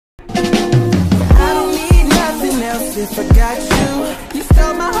if I got you. You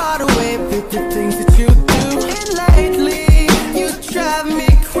stole my heart away with the things that you do. And lately, you drive me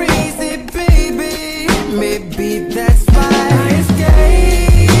crazy, baby. Maybe that's why I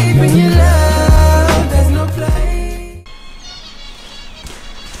escape in your love. There's no place.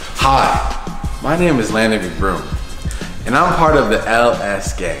 Hi, my name is Landon McBroom, and I'm part of the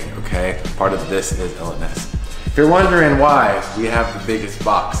LS gang, okay? Part of This Is L&S. If you're wondering why we have the biggest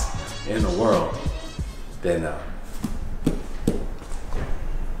box in the world, then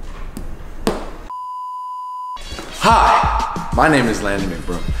Hi, my name is Landon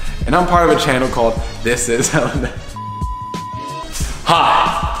McBroom, and I'm part of a channel called This Is L&S.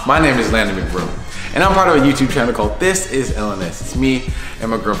 Hi, my name is Landon McBroom, and I'm part of a YouTube channel called This Is L&S. It's me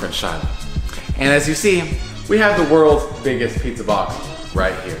and my girlfriend Shyla. And as you see, we have the world's biggest pizza box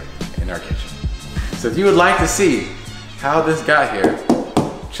right here in our kitchen. So if you would like to see how this got here,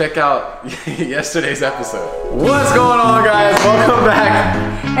 check out yesterday's episode. What's going on, guys? Welcome back.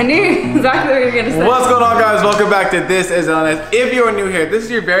 I knew exactly what you were gonna say. What's going on, guys? Welcome back to This Is L&S. If you are new here, this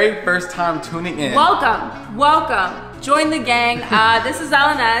is your very first time tuning in. Welcome, welcome. Join the gang. This is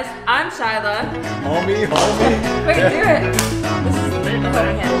L&S. I'm Shyla. Homie. Wait, do it. This is the photo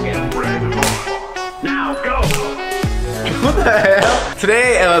hand. Now go! What the hell?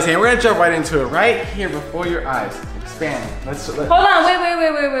 Today, LS here, we're gonna jump right into it. Right here before your eyes. Expand. Hold on, wait.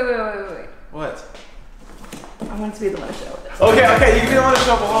 What? I want to be the one to show it. Okay, you can be the one to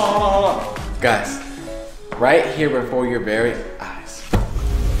show. Hold on. Guys, right here before your very eyes.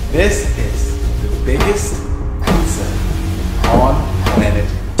 This is the biggest pizza on planet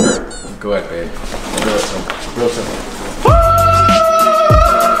Earth. Go ahead, babe. Real simple.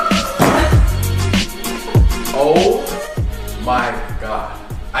 Oh my god.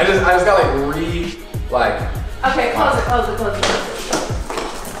 I just got Okay, close it.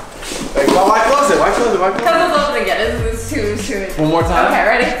 Wait, why close it? Because it's open again. It's too. One more time? Okay,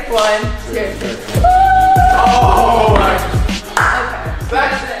 ready? 1, 2. Oh my. Okay.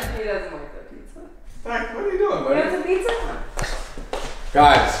 That's it. He doesn't like the pizza. What are you doing, buddy? You want some pizza?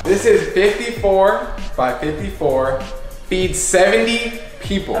 Guys, this is 54 by 54. Feeds 70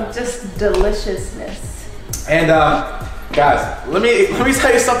 people. Of just deliciousness. And guys, let me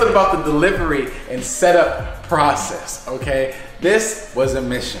tell you something about the delivery and setup process, okay? This was a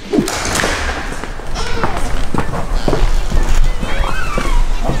mission.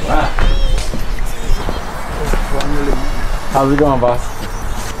 Alright. How's it going, boss?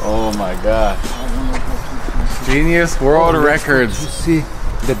 Oh my god. Genius World Records. See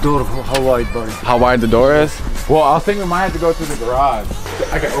the door, how wide, buddy? How wide the door is? Well, I think we might have to go through the garage.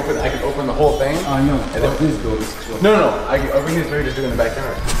 I can open the whole thing. I know. And then This door is closed. No. I can open this door just do it in the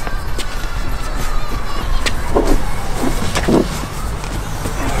backyard.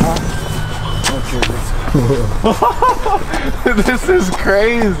 Okay, This is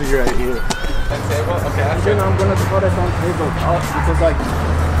crazy right here. That table? Okay, that's good. I'm gonna put it on table because like.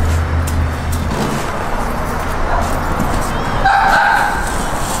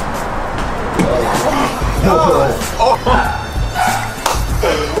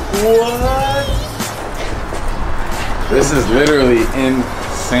 What? This is literally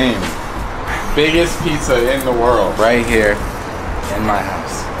insane. Biggest pizza in the world right here in my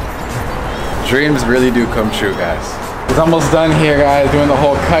house. Dreams really do come true, guys. It's almost done here, guys, doing the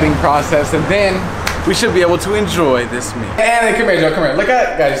whole cutting process, and then we should be able to enjoy this meal. And come here, Joe, come here. Look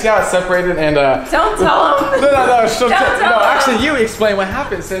at it, guys. You see how it's separated and Don't tell him. No. Don't tell him. Actually, you explain what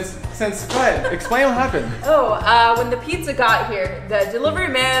happened since what? Explain what happened. When the pizza got here, the delivery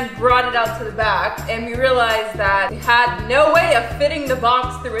man brought it out to the back, and we realized that we had no way of fitting the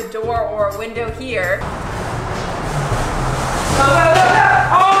box through a door or a window here.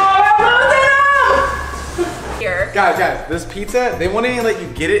 Here. Guys, this pizza, they won't even let you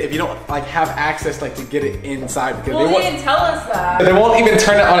get it if you don't have access to get it inside because Well, they didn't tell us that. They won't even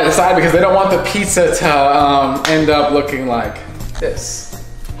turn it on its side because they don't want the pizza to end up looking like this.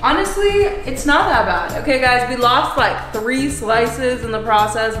 Honestly, it's not that bad. Okay, guys, we lost like 3 slices in the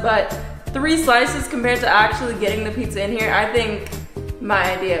process, but 3 slices compared to actually getting the pizza in here, I think my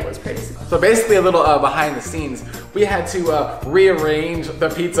idea was pretty simple. So basically a little behind the scenes, we had to rearrange the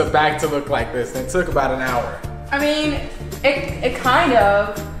pizza back to look like this, and it took about an hour. I mean, it kind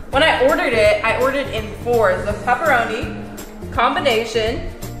of, when I ordered in 4s, the pepperoni,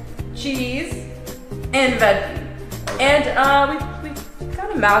 combination, cheese, and veggie. And we kind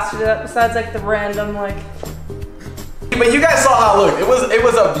of mastered it besides the random But you guys saw how it looked. It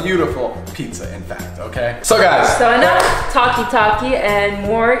was a beautiful pizza, in fact, okay? So guys. So enough talky and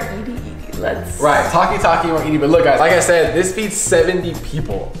more eaty. Let's. Right, talkie won't eat it. But look guys, like I said, this feeds 70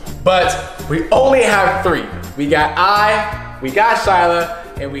 people. But we only have 3. We got we got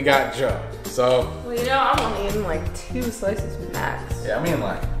Shyla, and we got Joe. So. Well, you know, I'm only eating like 2 slices max. Yeah, I mean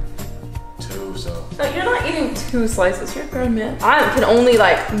like 2, so. No, you're not eating 2 slices. You're a grown man. I can only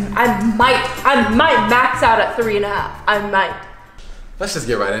like, I might max out at 3.5. I might. Let's just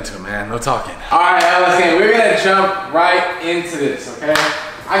get right into it, man. No talking. All right, Alice, we're gonna jump right into this, okay?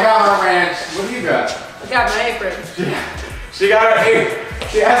 I got my ranch. What do you got? I got my apron. She got her apron.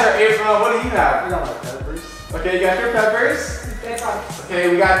 She has her apron on. What do you have? You got my peppers. Okay, you got your peppers. Okay,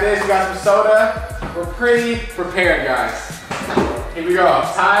 we got this. We got some soda. We're pretty prepared, guys. Here we go.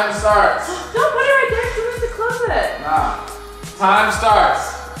 Time starts. Don't put it right there. Too much to close it. Nah. Time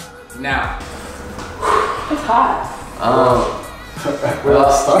starts now. It's hot. Where do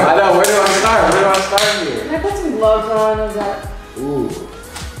I start? I know. Where do I start? Where do I start here? Can I put some gloves on? Is that? Ooh.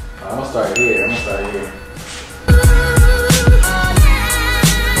 I'm gonna start here.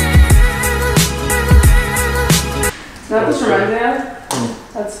 That was reminds me of?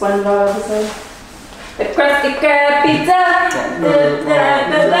 That SpongeBob episode. The crusty crab pizza.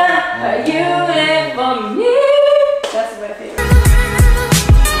 Are you in for me? That's my favorite.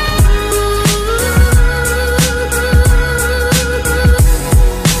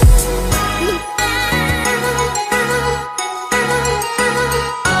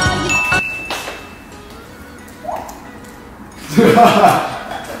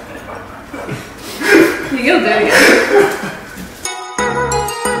 You'll do it.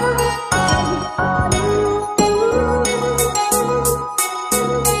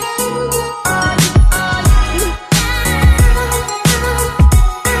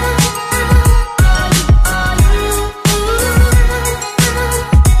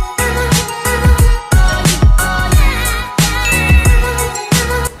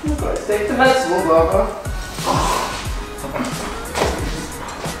 Take the vegetable burger.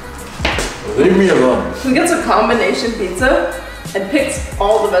 Leave me alone. He gets a combination pizza and picks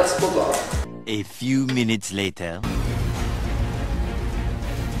all the vegetables off. A few minutes later.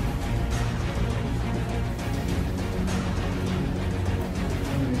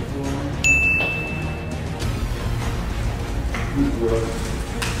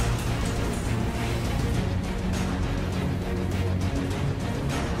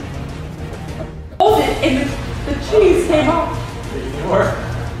 Hold it and the cheese came off. More.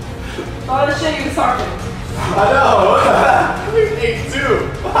 All the shit he was talking. I know. We ate 2.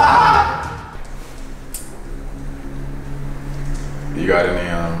 You got any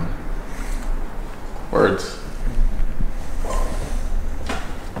words?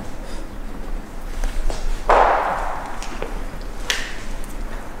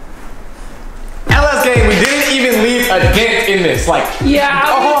 LS gang, we didn't even leave a dent in this. Like, Yeah.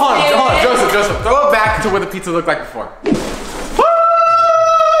 oh, hold on, Joseph, throw it back to what the pizza looked like before.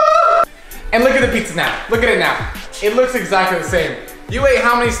 And look at the pizza now. Look at it now. It looks exactly the same. You ate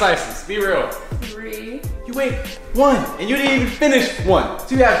how many slices? Be real. 3. You ate 1, and you didn't even finish 1.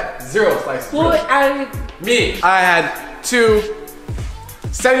 So you have 0 slices. Well, really. I had 2.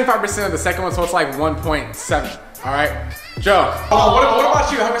 75% of the second one, so it's like 1.7. All right, Joe. Oh, what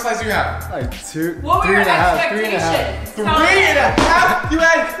about you? How many slices do you have? Like 2, What were 3 your and a half, expectations? 3 and a half? You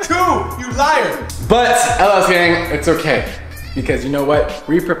had 2, you liar. But LS gang, it's okay. Because you know what?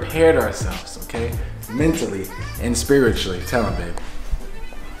 We prepared ourselves, okay? Mentally and spiritually. Tell him, babe.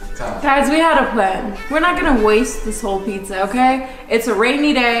 Tell him. Guys, we had a plan. We're not gonna waste this whole pizza, okay? It's a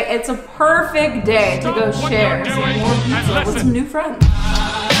rainy day. It's a perfect day to go share some more pizza with some new friends.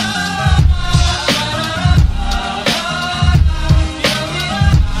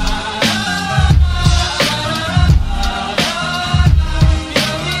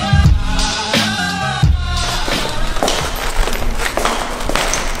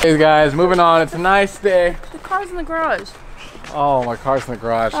 Hey guys, moving on. It's a nice day. The car's in the garage. Oh, my car's in the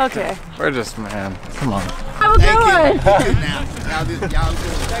garage. Okay. We're just, man, come on. Have a good one.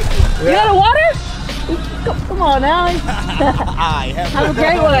 You got a water? Come on, Allie. Have a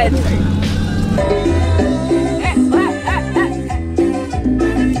great one.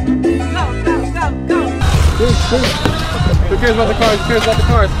 Go. Who cares about the cars? Who cares about the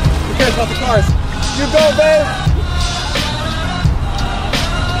cars? Who cares about the cars? You go, babe!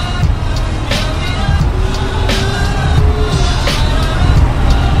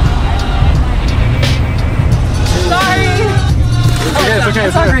 Sorry. It's okay.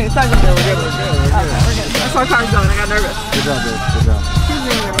 It's not green. It's not green. We're good. We're good. I saw cars going. I got nervous. Good job, babe. Good job.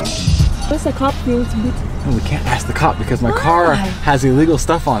 What's the cop doing to me? No, we can't ask the cop because my car has illegal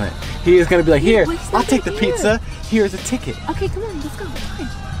stuff on it. He is gonna be like, here, I'll take the pizza. Here's a ticket. Okay, come on. Let's go. Fine.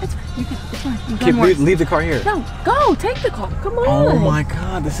 It's fine. You can, it's fine. You Okay, can work. leave the car here. No, go. Take the car. Come on. Oh my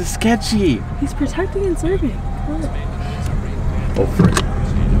God, this is sketchy. He's protecting and serving. Come on. Oh, frick.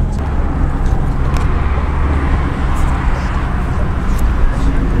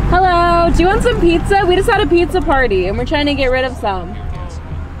 Hello. Do you want some pizza? We just had a pizza party and we're trying to get rid of some.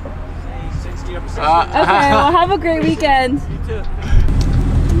 Okay, well, have a great weekend. You too.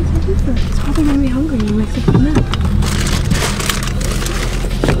 He's probably gonna be hungry when he wakes up from nap.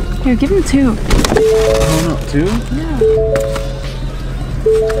 Here, give him 2. Oh no, 2? Yeah.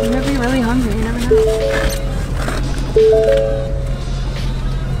 He might be really hungry, you never know.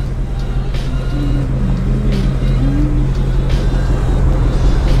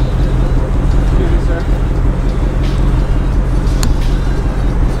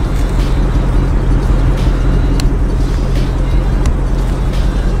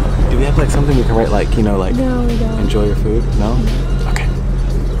 Do we have like something we can write, like, you know, like, No, we don't. enjoy your food? No? Okay.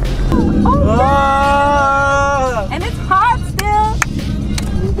 And it's hot still.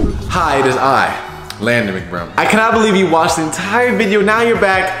 Hi, it is I, Landon McBroom. I cannot believe you watched the entire video. Now you're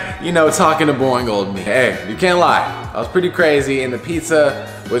back, you know, talking to boring old me. Hey, you can't lie. I was pretty crazy and the pizza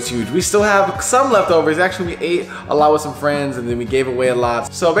was huge. We still have some leftovers. Actually, we ate a lot with some friends and then we gave away a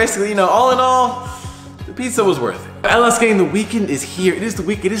lot. So basically, you know, all in all, the pizza was worth it. LS gang, the weekend is here. It is the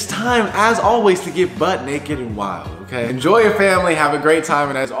week. It is time, as always, to get butt naked and wild, okay? Enjoy your family, have a great time,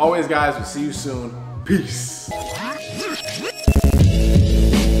 and as always, guys, we'll see you soon. Peace.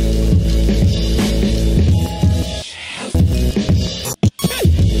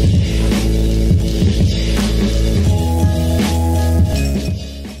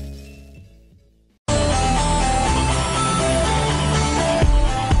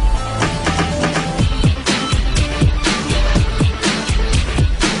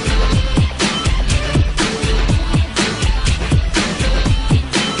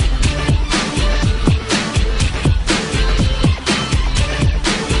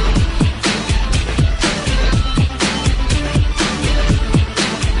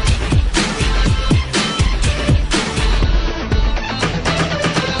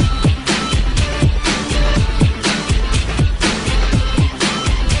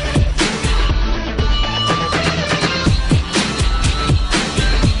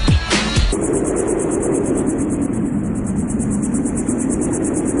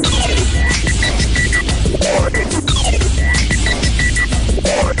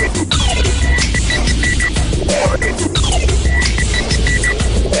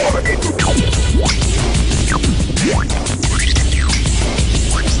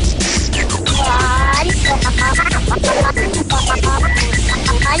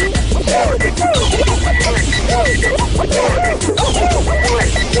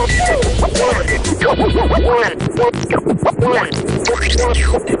 One.